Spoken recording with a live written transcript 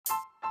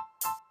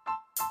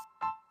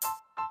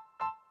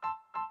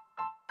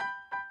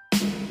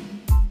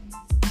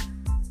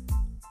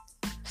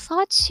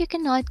Thoughts you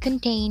cannot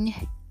contain,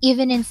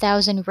 even in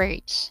thousand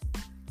words.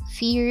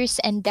 Fears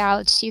and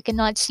doubts you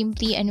cannot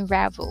simply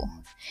unravel.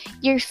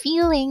 Your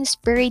feelings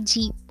buried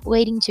deep,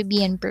 waiting to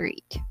be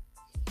unburied.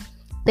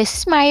 This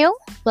is Mayo,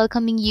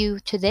 welcoming you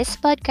to this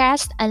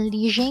podcast,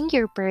 Unleashing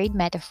Your Buried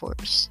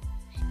Metaphors.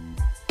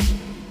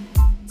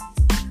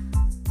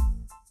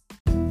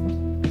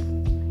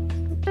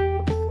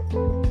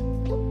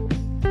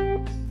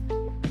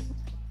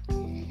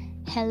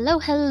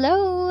 Hello.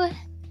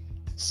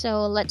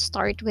 So let's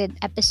start with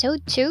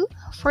episode 2.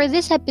 For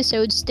this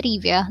episode's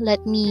trivia,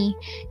 let me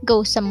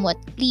go somewhat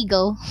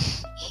legal.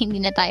 Hindi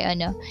na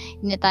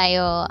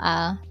tayo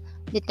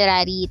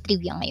literary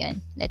trivia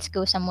ngayon. Let's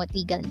go somewhat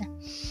legal na.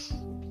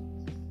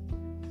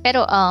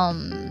 Pero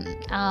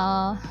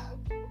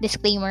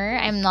disclaimer,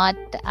 I'm not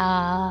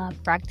a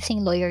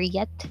practicing lawyer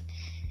yet,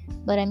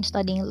 but I'm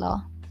studying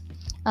law.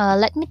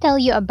 Let me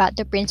tell you about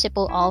the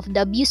principle of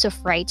the abuse of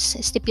rights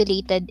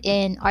stipulated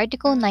in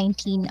Article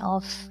 19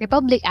 of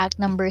Republic Act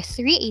number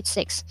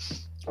 386,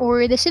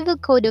 or the Civil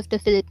Code of the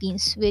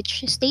Philippines,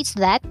 which states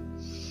that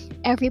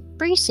every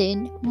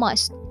person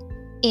must,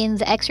 in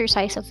the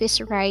exercise of his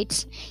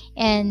rights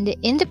and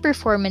in the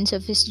performance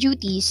of his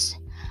duties,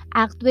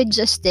 act with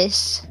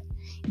justice,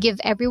 give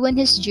everyone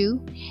his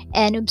due,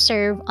 and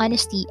observe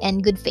honesty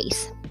and good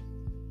faith.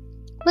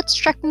 What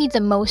struck me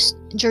the most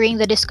during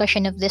the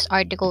discussion of this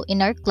article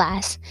in our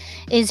class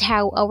is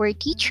how our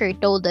teacher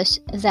told us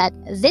that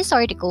this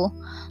article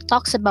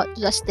talks about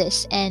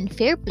justice and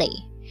fair play,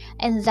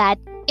 and that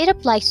it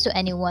applies to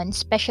anyone,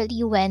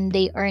 especially when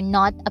they are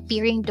not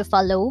appearing to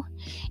follow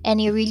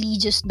any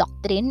religious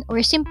doctrine,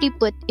 or simply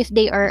put, if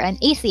they are an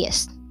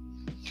atheist.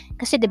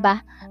 Kasi diba,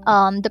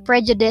 the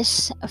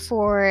prejudice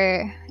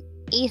for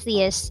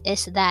atheists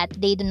is that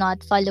they do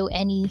not follow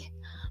any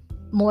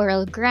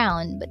moral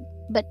ground,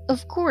 but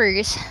of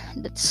course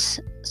that's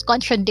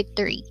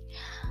contradictory,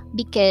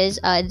 because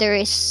there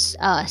is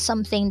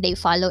something they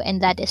follow, and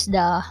that is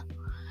the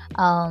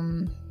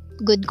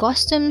good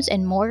customs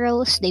and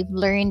morals they've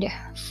learned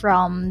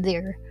from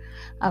their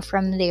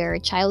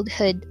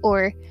childhood,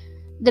 or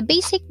the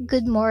basic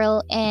good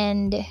moral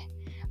and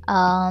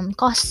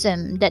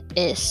custom that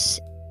is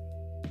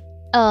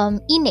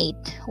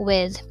innate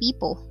with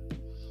people.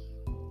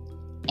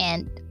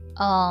 And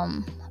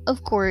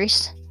of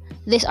course,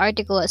 this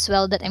article as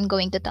well that I'm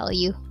going to tell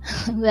you.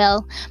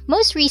 Well,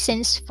 most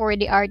reasons for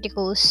the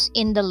articles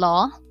in the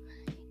law,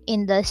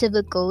 in the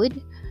civil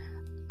code,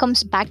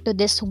 comes back to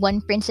this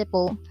one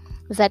principle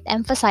that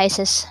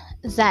emphasizes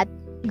that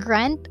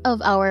grant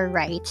of our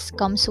rights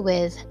comes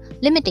with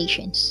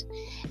limitations,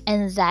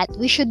 and that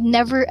we should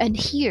never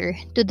adhere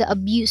to the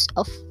abuse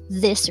of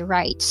these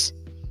rights.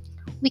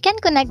 We can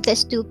connect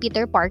this to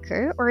Peter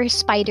Parker or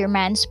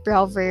Spider-Man's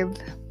proverb,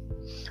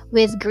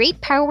 with great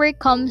power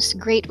comes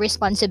great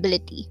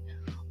responsibility.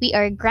 We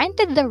are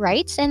granted the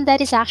rights, and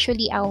that is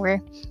actually our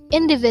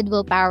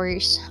individual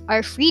powers,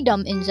 our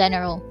freedom in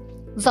general.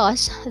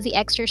 Thus, the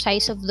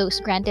exercise of those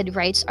granted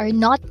rights are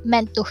not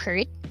meant to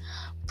hurt,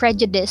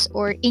 prejudice,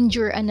 or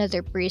injure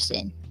another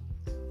person.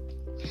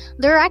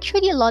 There are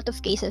actually a lot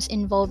of cases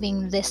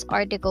involving this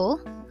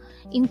article,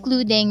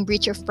 including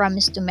breach of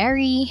promise to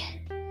marry.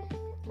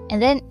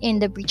 And then in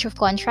the breach of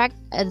contract,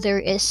 if there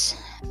is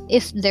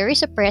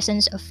a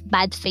presence of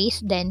bad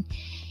faith, then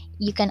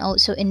you can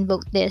also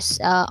invoke this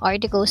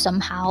article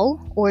somehow,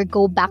 or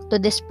go back to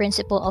this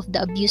principle of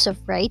the abuse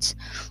of rights,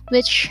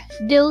 which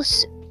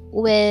deals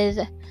with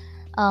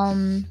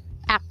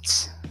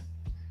acts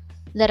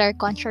that are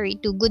contrary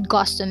to good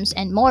customs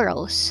and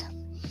morals.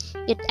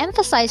 It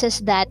emphasizes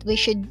that we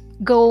should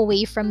go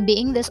away from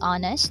being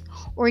dishonest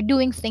or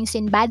doing things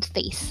in bad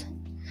faith.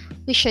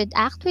 We should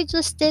act with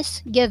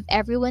justice, give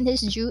everyone his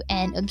due,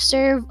 and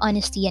observe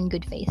honesty and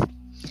good faith.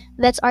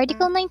 That's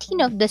Article 19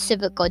 of the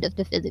Civil Code of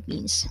the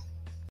Philippines.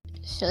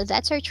 So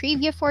that's our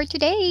trivia for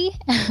today.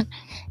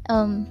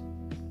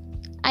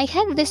 I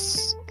had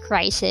this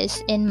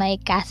crisis in my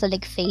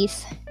Catholic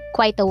faith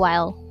for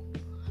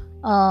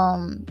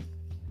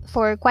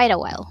quite a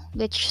while,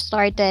 which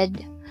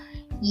started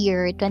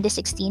year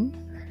 2016.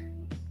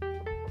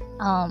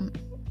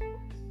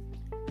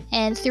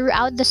 And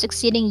throughout the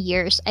succeeding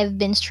years, I've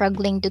been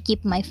struggling to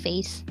keep my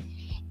faith.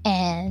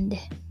 And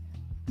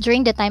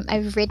during the time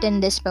I've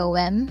written this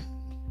poem,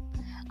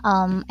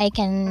 I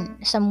can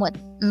somewhat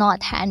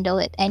not handle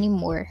it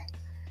anymore.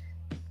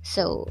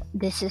 So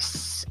this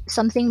is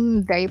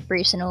something very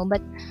personal,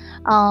 but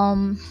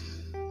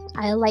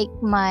I like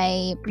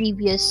my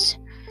previous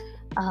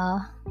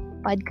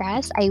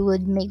podcast, I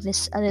would make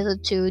this a little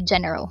too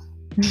general.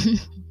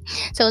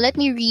 So let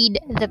me read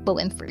the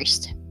poem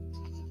first.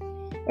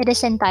 It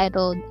is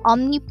entitled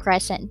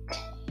Omnipresent,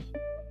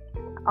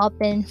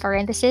 open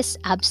parenthesis,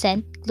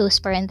 absent, close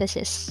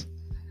parenthesis,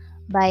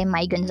 by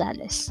Mai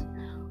Gonzalez.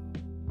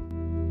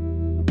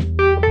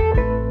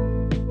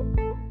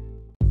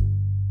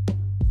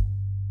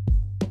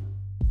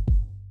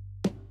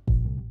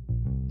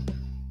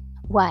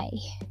 Why?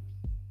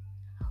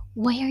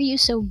 Why are you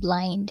so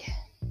blind?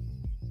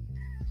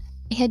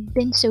 I had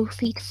been so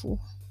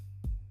faithful.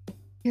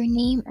 Your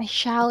name I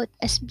shout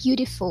as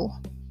beautiful,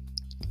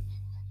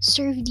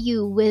 served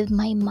you with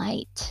my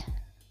might,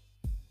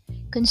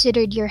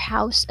 considered your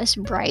house as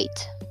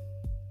bright.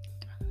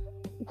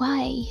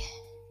 Why,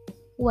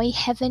 why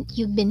haven't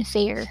you been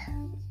fair?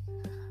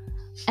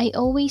 I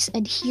always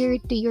adhere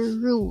to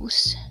your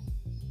rules,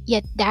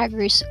 yet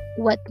daggers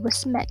what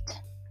was met.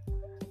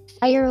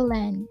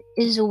 Ireland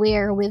is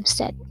where we've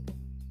set.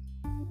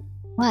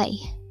 Why?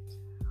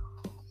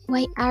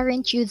 Why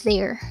aren't you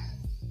there?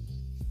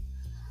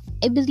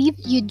 I believe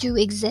you do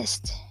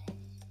exist.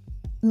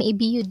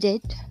 Maybe you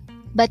did,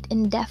 but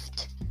in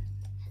depth.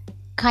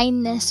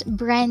 Kindness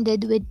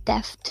branded with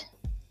theft.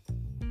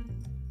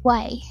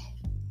 Why?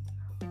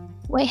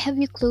 Why have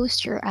you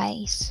closed your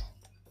eyes?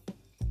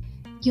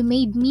 You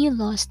made me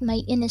lost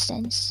my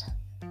innocence.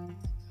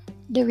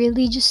 The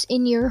religious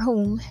in your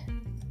home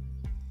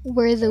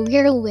were the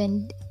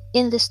whirlwind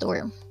in the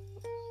storm.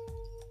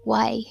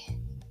 Why?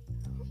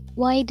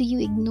 Why do you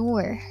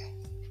ignore?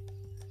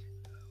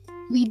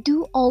 We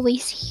do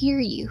always hear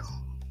you.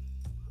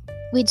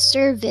 With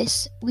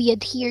service we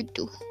adhere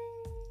to.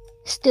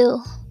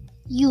 Still,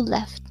 you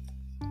left,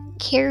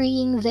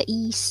 carrying the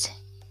ease,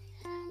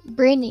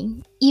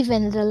 burning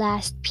even the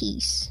last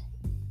piece.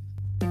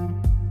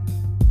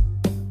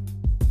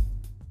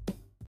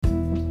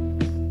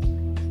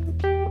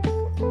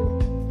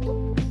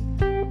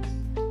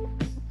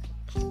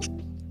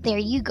 There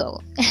you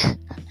go.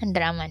 Ang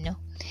drama, no?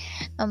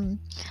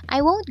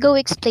 I won't go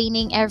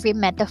explaining every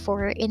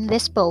metaphor in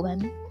this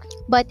poem,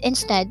 but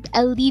instead,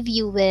 I'll leave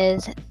you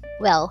with,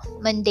 well,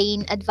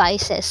 mundane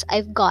advices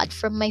I've got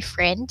from my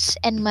friends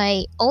and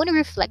my own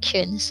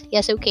reflections.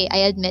 Yes, okay,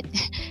 I admit.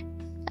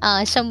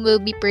 Some will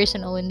be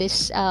personal in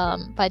this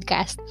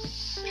podcast.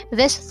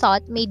 This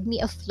thought made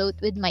me afloat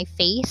with my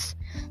faith,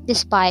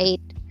 despite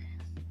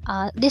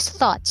these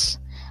thoughts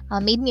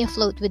made me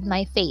afloat with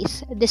my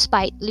faith,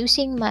 despite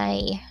losing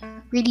my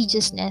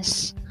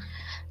religiousness.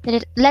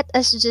 Let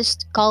us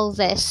just call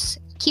this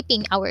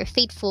keeping our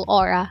faithful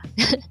aura.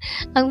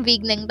 Ang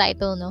vague ng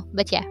title, no?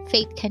 But yeah,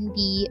 faith can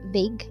be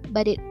vague,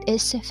 but it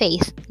is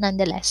faith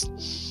nonetheless.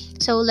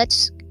 So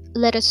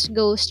let us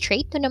go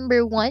straight to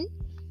number 1,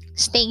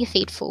 staying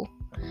faithful.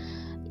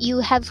 You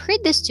have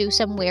heard this too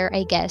somewhere,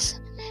 I guess.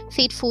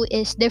 Faithful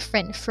is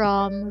different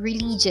from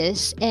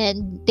religious,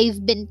 and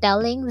they've been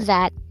telling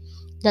that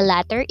the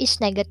latter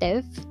is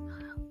negative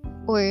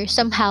or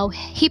somehow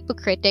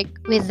hypocritic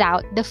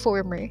without the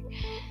former.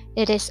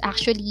 It is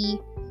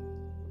actually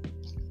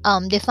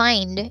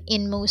defined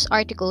in most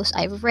articles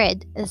I've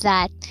read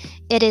that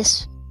it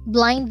is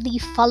blindly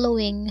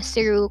following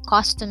through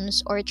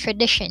customs or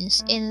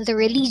traditions in the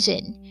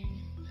religion.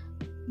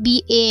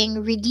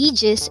 Being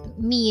religious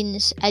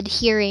means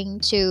adhering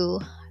to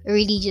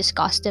religious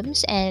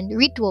customs and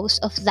rituals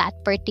of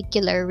that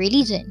particular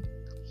religion.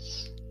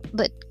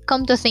 But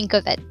come to think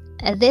of it,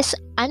 this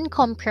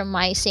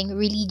uncompromising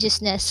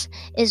religiousness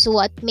is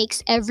what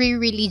makes every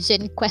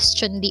religion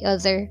question the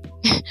other.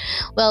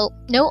 Well,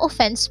 no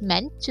offense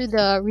meant to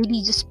the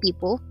religious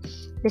people.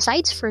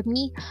 Besides, for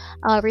me,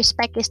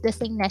 respect is the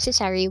thing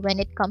necessary when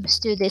it comes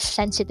to this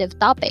sensitive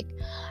topic.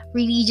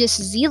 Religious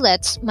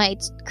zealots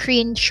might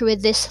cringe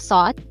with this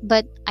thought,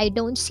 but I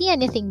don't see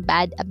anything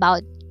bad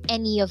about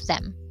any of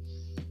them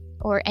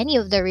or any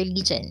of the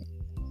religions,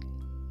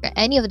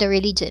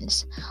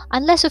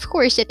 unless of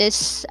course it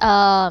is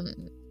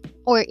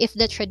or if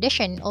the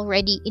tradition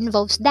already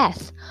involves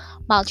death,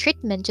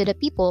 maltreatment to the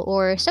people,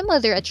 or some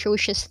other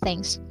atrocious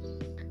things.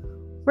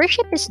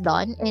 Worship is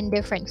done in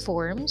different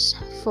forms.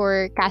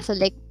 For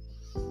Catholic,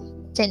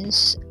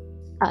 since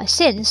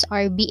sins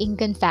are being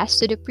confessed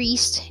to the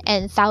priest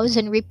and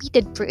 1,000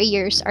 repeated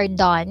prayers are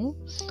done,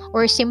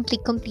 or simply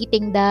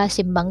completing the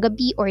Simbang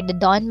Gabi or the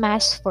Dawn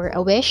Mass for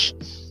a wish,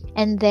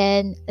 and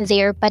then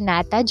their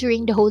panata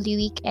during the Holy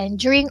Week and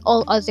during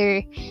all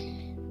other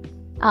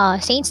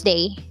Saints'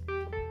 Day.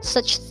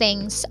 Such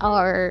things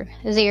are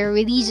their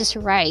religious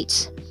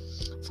rites.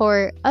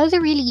 For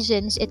other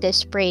religions, it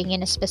is praying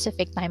in a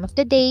specific time of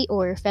the day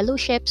or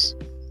fellowships,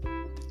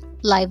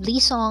 lively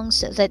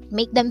songs that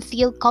make them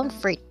feel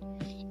comfort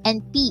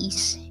and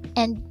peace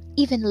and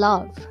even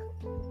love.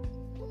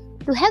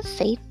 To have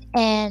faith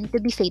and to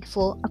be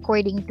faithful,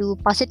 according to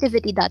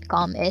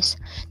positivity.com, is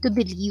to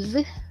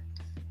believe,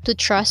 to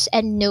trust,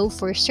 and know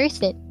for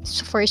certain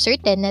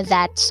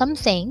that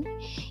something,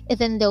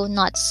 even though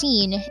not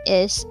seen,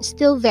 is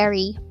still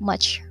very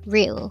much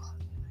real.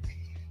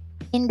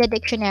 In the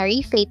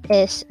dictionary, faith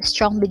is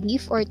strong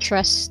belief or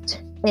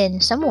trust in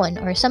someone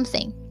or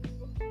something.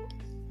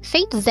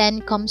 Faith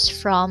then comes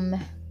from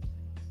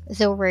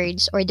the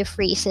words or the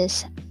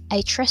phrases,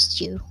 I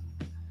trust you.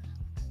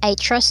 I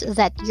trust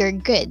that you're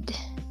good.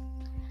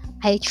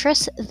 I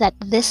trust that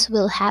this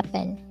will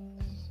happen.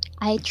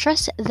 I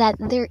trust that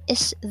there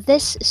is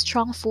this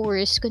strong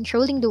force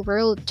controlling the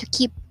world to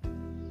keep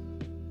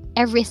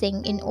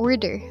everything in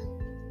order.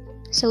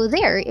 So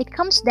there, it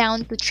comes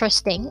down to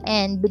trusting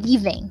and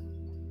believing.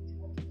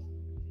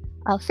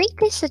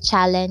 Faith is a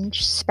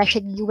challenge,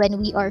 especially when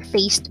we are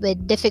faced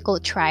with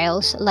difficult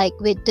trials like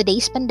with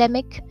today's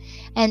pandemic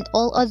and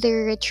all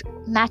other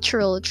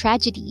natural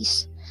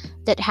tragedies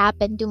that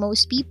happen to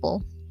most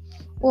people,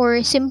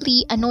 or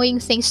simply annoying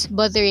things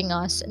bothering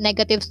us,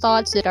 negative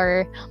thoughts that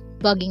are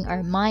bugging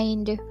our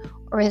mind,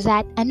 or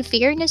that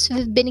unfairness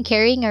we've been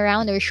carrying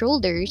around our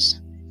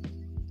shoulders.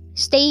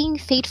 Staying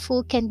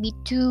faithful can be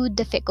too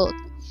difficult.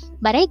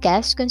 But I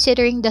guess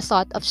considering the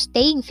thought of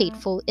staying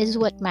faithful is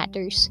what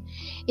matters.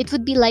 It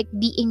would be like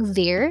being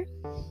there,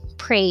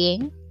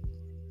 praying,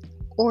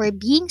 or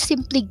being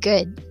simply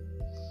good.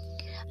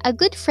 A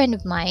good friend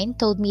of mine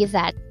told me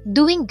that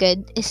doing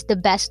good is the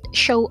best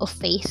show of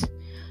faith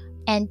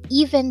and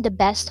even the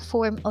best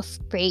form of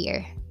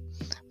prayer.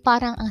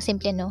 Parang ang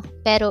simple, no?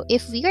 Pero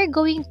if we are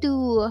going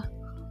to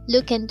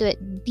look into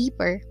it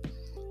deeper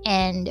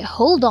and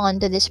hold on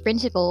to this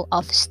principle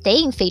of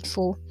staying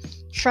faithful,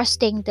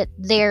 trusting that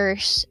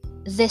there's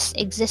this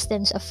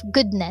existence of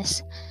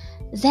goodness,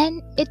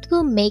 then it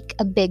will make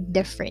a big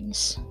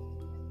difference.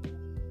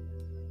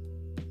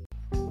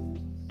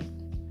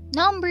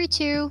 Number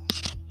 2,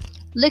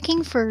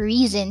 looking for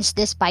reasons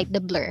despite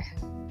the blur.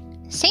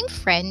 Same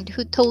friend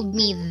who told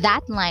me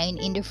that line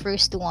in the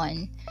first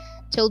one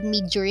told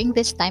me during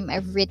this time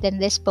I've written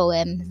this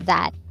poem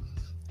that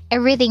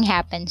everything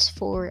happens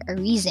for a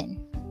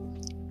reason.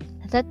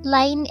 That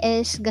line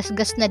is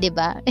gasgas na,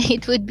 diba?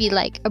 It would be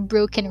like a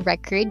broken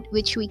record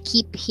which we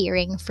keep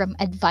hearing from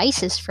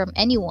advices from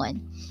anyone.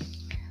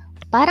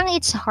 Parang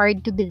it's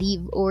hard to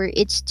believe or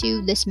it's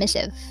too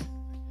dismissive.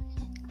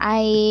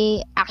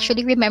 I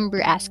actually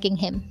remember asking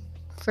him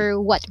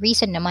for what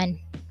reason naman.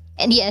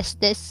 And yes,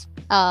 this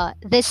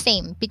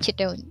same bitchy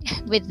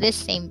with this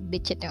same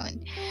bitchy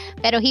tone.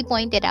 Pero he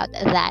pointed out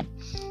that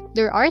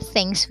there are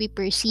things we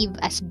perceive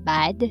as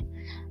bad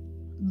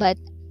but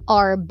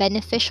are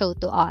beneficial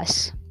to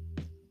us.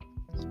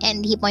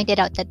 And he pointed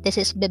out that this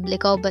is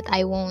biblical, but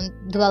I won't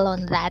dwell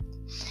on that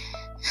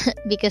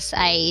because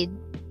I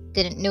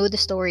didn't know the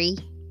story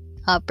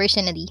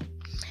personally.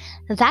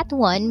 That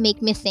one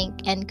make me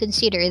think and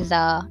consider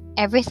the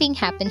everything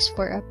happens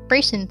for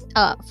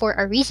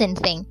a reason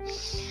thing.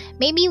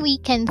 Maybe we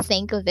can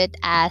think of it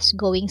as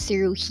going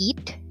through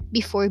heat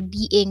before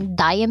being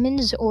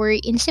diamonds, or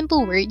in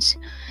simple words,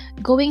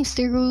 going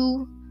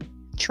through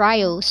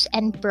trials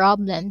and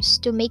problems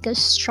to make us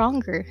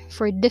stronger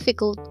for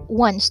difficult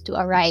ones to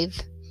arrive.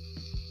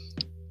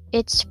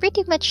 It's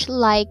pretty much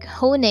like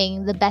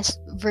honing the best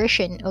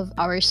version of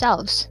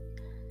ourselves.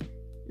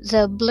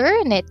 The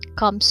blur in it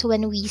comes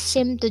when we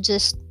seem to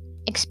just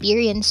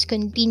experience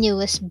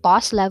continuous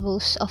boss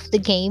levels of the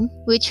game,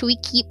 which we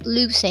keep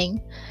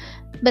losing.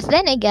 But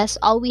then I guess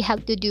all we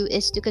have to do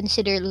is to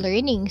consider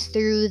learning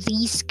through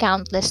these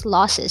countless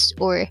losses,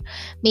 or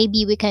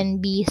maybe we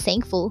can be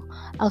thankful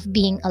of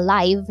being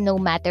alive no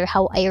matter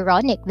how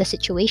ironic the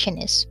situation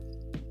is.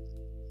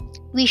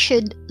 We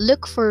should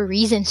look for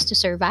reasons to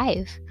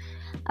survive,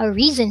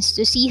 reasons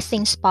to see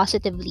things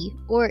positively,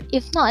 or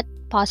if not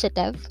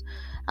positive,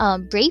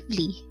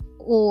 bravely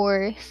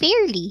or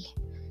fairly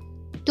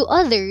to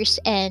others,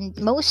 and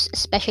most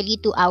especially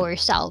to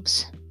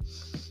ourselves.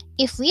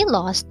 If we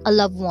lost a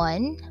loved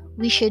one,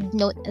 we should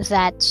note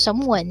that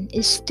someone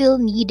is still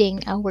needing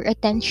our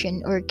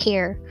attention or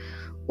care.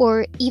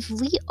 Or if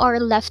we are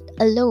left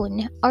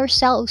alone,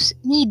 ourselves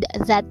need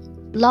that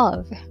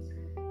love.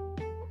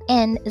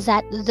 And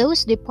that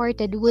those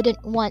departed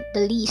wouldn't want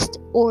the least,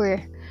 or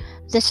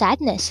the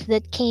sadness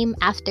that came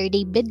after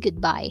they bid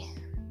goodbye.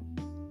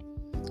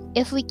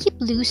 If we keep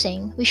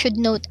losing, we should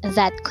note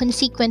that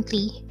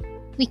consequently,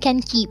 we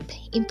can keep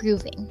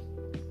improving.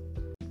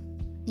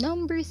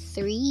 Number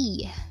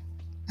 3,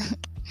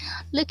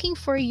 looking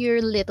for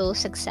your little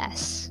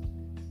success.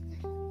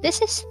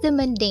 This is the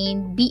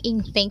mundane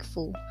being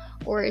thankful,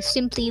 or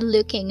simply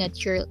looking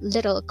at your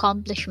little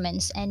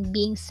accomplishments and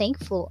being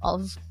thankful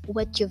of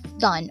what you've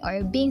done,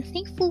 or being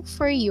thankful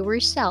for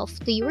yourself,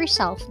 to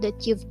yourself,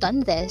 that you've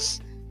done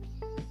this.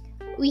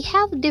 We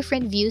have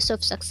different views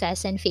of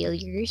success and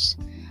failures.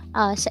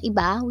 Sa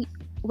iba,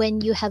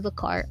 when you have a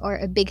car or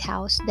a big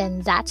house,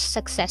 then that's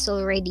success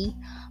already.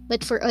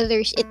 But for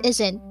others, it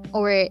isn't,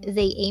 or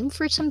they aim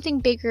for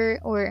something bigger,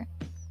 or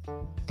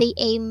they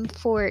aim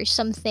for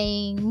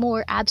something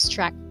more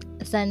abstract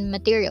than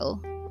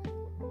material.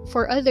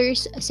 For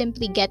others,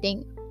 simply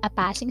getting a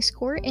passing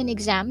score in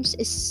exams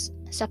is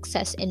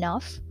success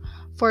enough.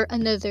 For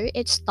another,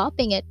 it's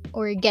topping it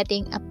or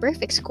getting a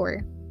perfect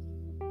score.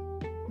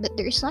 But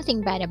there's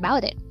nothing bad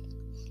about it,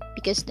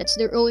 because that's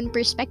their own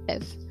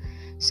perspective.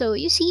 So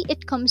you see,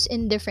 it comes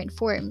in different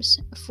forms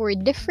for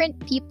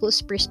different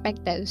people's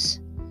perspectives.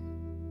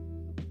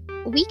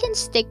 We can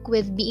stick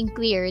with being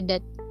clear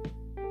that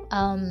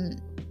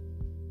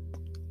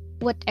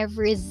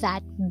whatever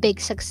that big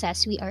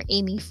success we are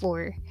aiming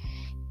for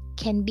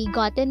can be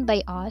gotten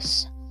by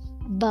us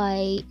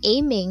by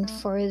aiming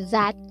for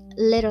that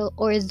little,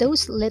 or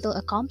those little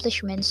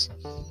accomplishments,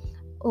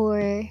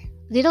 or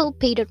little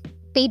paid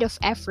off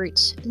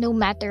efforts, no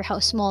matter how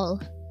small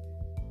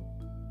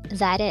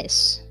that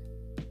is.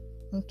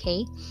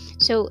 Okay,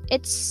 so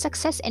it's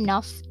success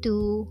enough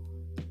to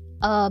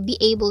be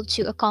able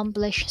to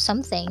accomplish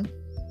something.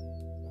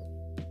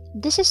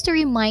 This is to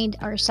remind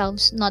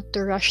ourselves not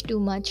to rush too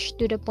much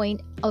to the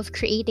point of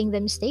creating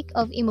the mistake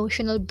of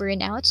emotional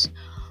burnouts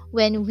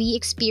when we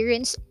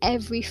experience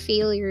every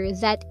failure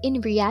that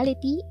in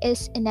reality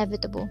is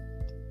inevitable.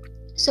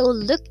 So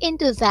look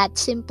into that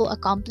simple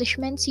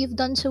accomplishments you've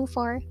done so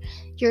far,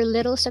 your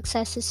little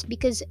successes,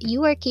 because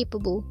you are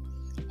capable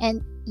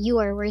and you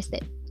are worth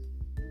it.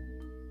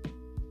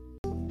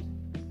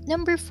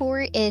 Number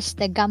 4 is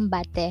the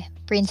gambate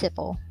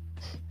principle.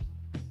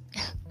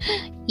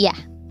 Yeah,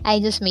 I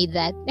just made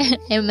that.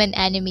 I'm an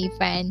anime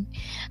fan.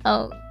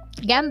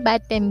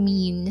 Gambate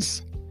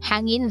means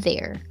hang in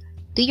there,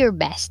 do your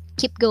best,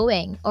 keep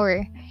going,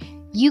 or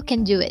you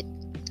can do it.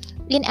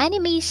 In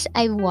animes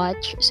I've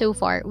watched so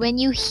far, when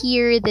you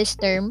hear this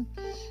term,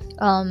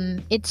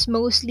 it's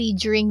mostly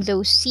during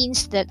those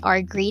scenes that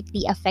are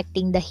greatly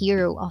affecting the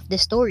hero of the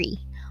story.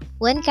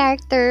 One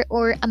character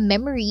or a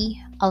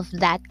memory of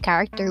that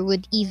character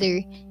would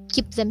either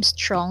keep them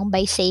strong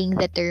by saying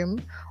the term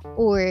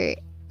or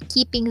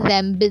keeping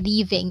them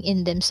believing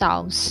in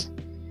themselves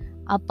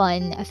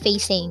upon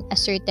facing a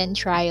certain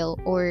trial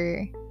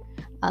or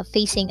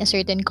facing a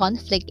certain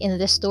conflict in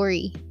the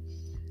story.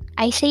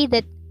 I say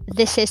that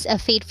this is a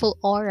fateful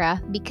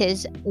aura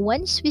because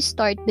once we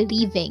start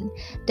believing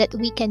that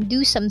we can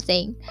do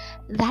something,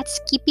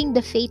 that's keeping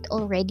the faith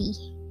already.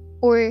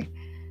 Or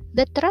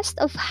the trust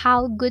of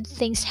how good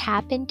things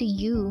happen to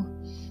you,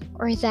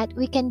 or that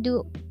you can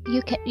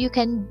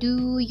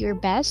do your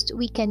best,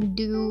 we can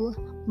do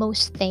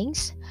most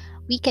things,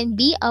 we can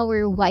be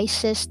our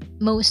wisest,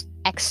 most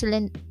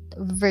excellent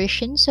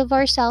versions of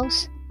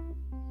ourselves.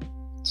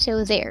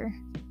 So there,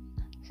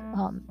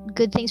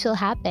 good things will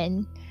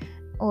happen,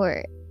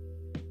 or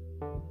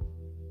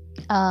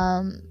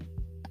um,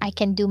 I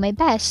can do my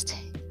best.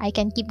 I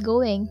can keep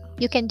going.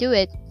 You can do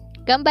it.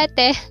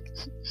 Gambate.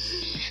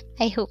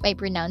 I hope I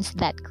pronounced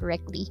that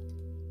correctly.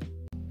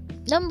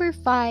 Number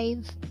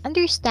 5,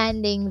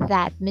 understanding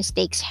that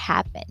mistakes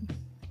happen.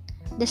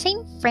 The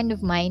same friend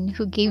of mine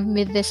who gave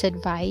me this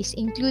advice,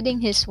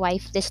 including his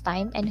wife this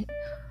time, and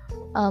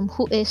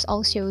who is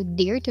also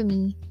dear to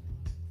me,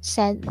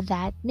 said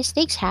that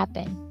mistakes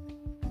happen.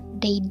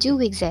 They do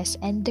exist,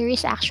 and there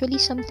is actually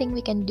something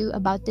we can do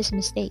about this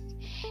mistake.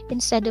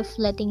 Instead of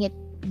letting it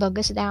bug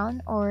us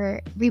down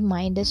or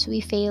remind us we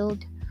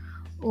failed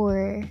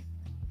or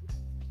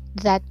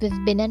that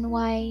we've been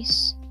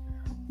unwise,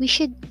 we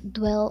should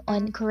dwell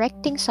on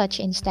correcting such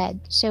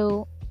instead.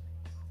 So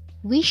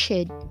we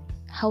should,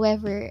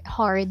 however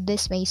hard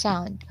this may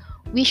sound,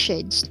 we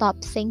should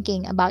stop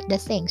thinking about the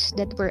things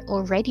that were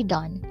already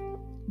done,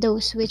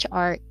 those which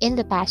are in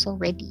the past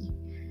already,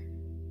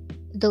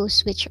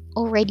 those which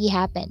already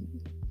happened.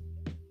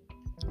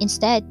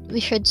 Instead, we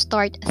should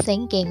start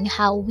thinking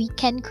how we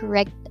can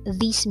correct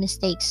these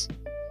mistakes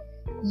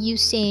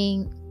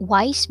using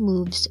wise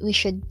moves we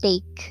should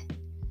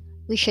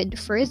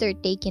further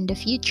take in the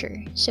future.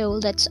 So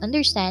let's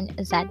understand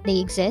that they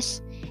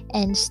exist,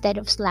 and instead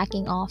of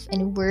slacking off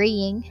and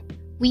worrying,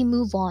 we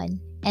move on,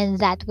 and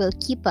that will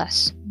keep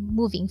us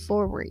moving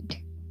forward.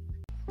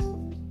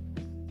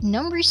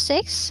 Number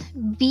 6,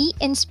 be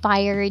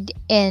inspired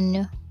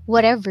in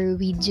whatever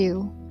we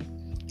do.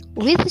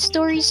 With the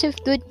stories of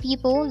good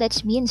people,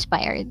 let's be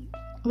inspired.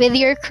 With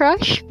your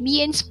crush,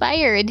 be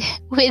inspired.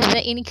 With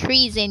the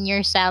increase in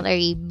your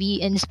salary,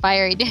 be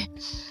inspired.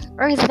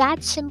 Or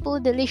that simple,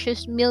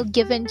 delicious meal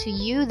given to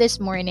you this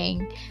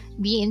morning,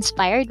 be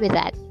inspired with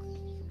that.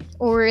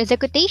 Or the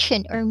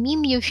quotation or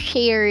meme you've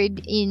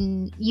shared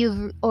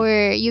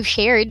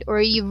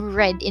or you've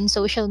read in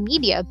social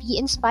media, be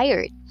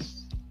inspired.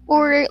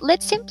 Or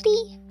let's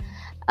simply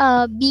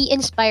be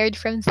inspired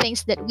from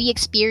things that we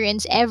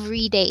experience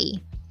every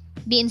day.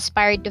 Be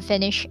inspired to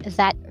finish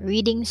that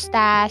reading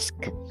task.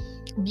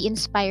 Be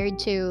inspired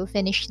to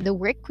finish the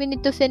work we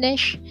need to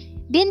finish.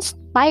 Be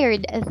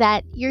inspired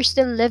that you're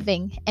still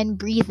living and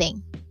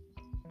breathing.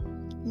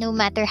 No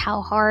matter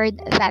how hard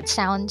that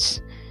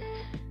sounds,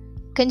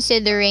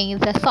 considering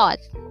the thought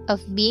of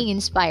being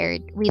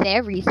inspired with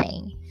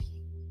everything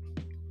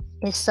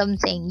is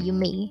something you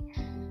may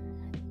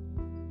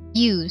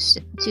use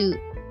to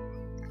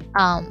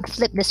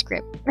flip the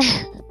script.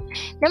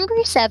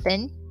 Number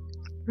 7,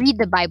 read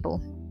the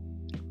Bible.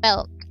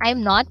 Well,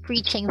 I'm not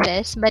preaching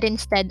this, but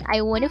instead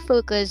I want to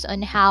focus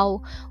on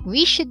how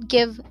we should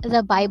give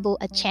the Bible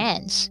a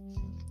chance.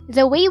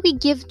 The way we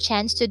give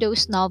chance to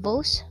those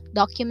novels,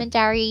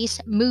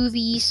 documentaries,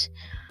 movies,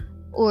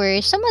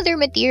 or some other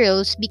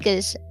materials,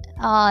 because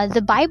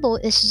the Bible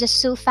is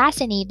just so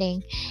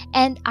fascinating.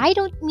 And I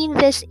don't mean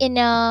this in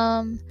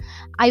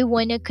I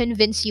want to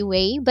convince you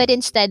way, but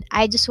instead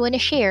I just want to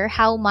share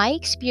how my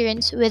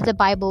experience with the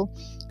Bible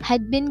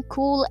had been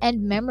cool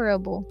and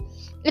memorable.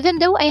 Even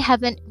though I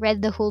haven't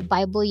read the whole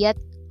Bible yet,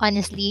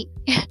 honestly,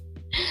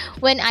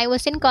 when I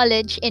was in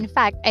college, in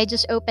fact, I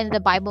just opened the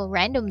Bible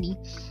randomly.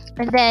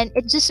 And then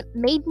it just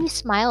made me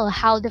smile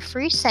how the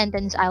first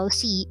sentence I'll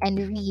see and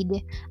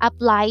read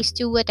applies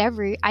to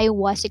whatever I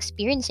was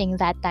experiencing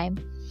that time.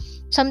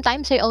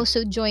 Sometimes I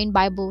also join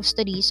Bible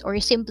studies or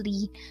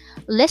simply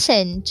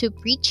listen to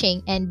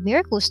preaching and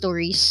miracle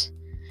stories.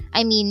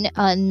 I mean,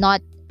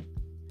 not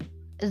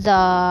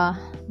the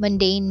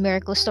mundane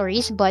miracle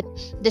stories, but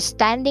the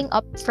standing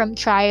up from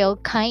trial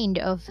kind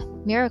of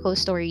miracle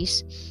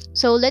stories.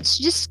 So let's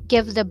just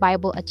give the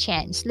Bible a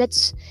chance.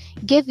 Let's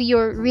give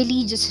your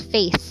religious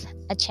faith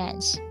a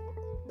chance.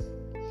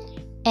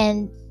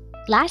 And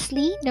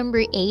lastly,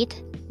 number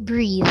 8,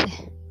 breathe.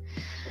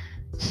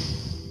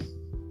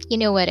 You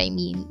know what I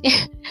mean.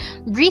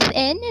 Breathe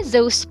in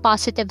those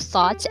positive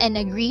thoughts and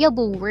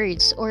agreeable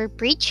words or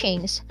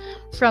preachings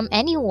from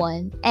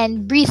anyone,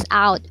 and breathe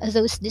out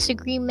those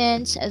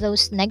disagreements,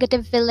 those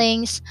negative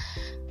feelings,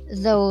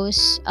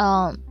 those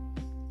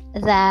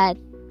that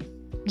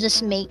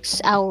just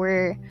makes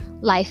our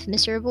life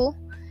miserable.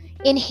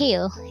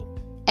 Inhale,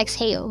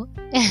 exhale,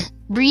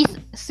 breathe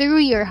through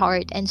your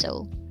heart and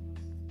soul.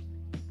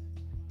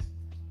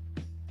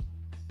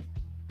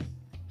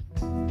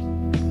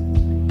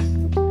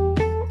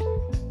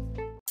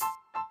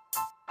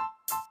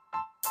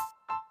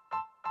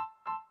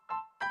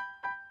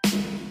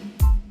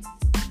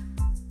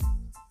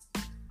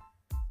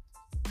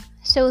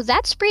 So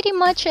that's pretty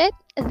much it.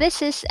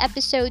 This is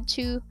episode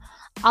 2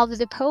 of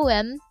the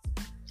poem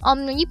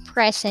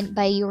Omnipresent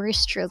by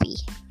yours truly.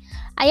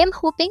 I am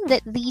hoping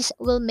that these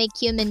will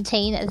make you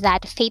maintain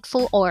that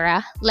faithful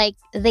aura like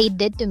they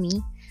did to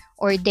me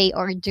or they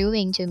are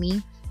doing to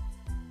me.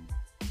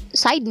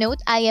 Side note,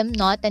 I am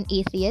not an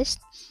atheist.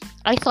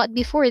 I thought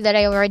before that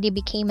I already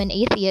became an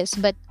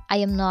atheist, but I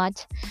am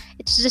not.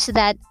 It's just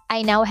that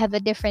I now have a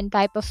different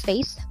type of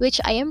faith, which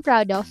I am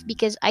proud of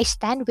because I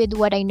stand with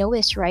what I know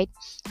is right.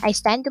 I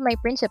stand to my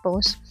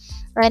principles,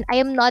 and I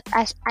am not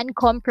as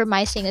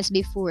uncompromising as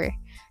before.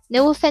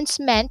 No offense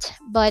meant,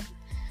 but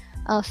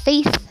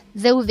faith,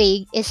 though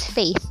vague, is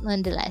faith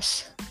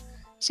nonetheless.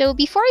 So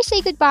before I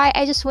say goodbye,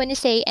 I just want to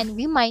say and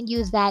remind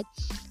you that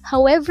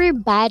however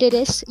bad it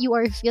is you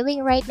are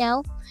feeling right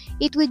now,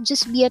 it would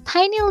just be a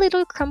tiny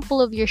little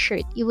crumple of your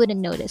shirt. You wouldn't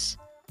notice.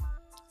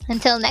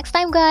 Until next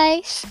time,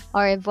 guys.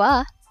 Au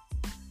revoir.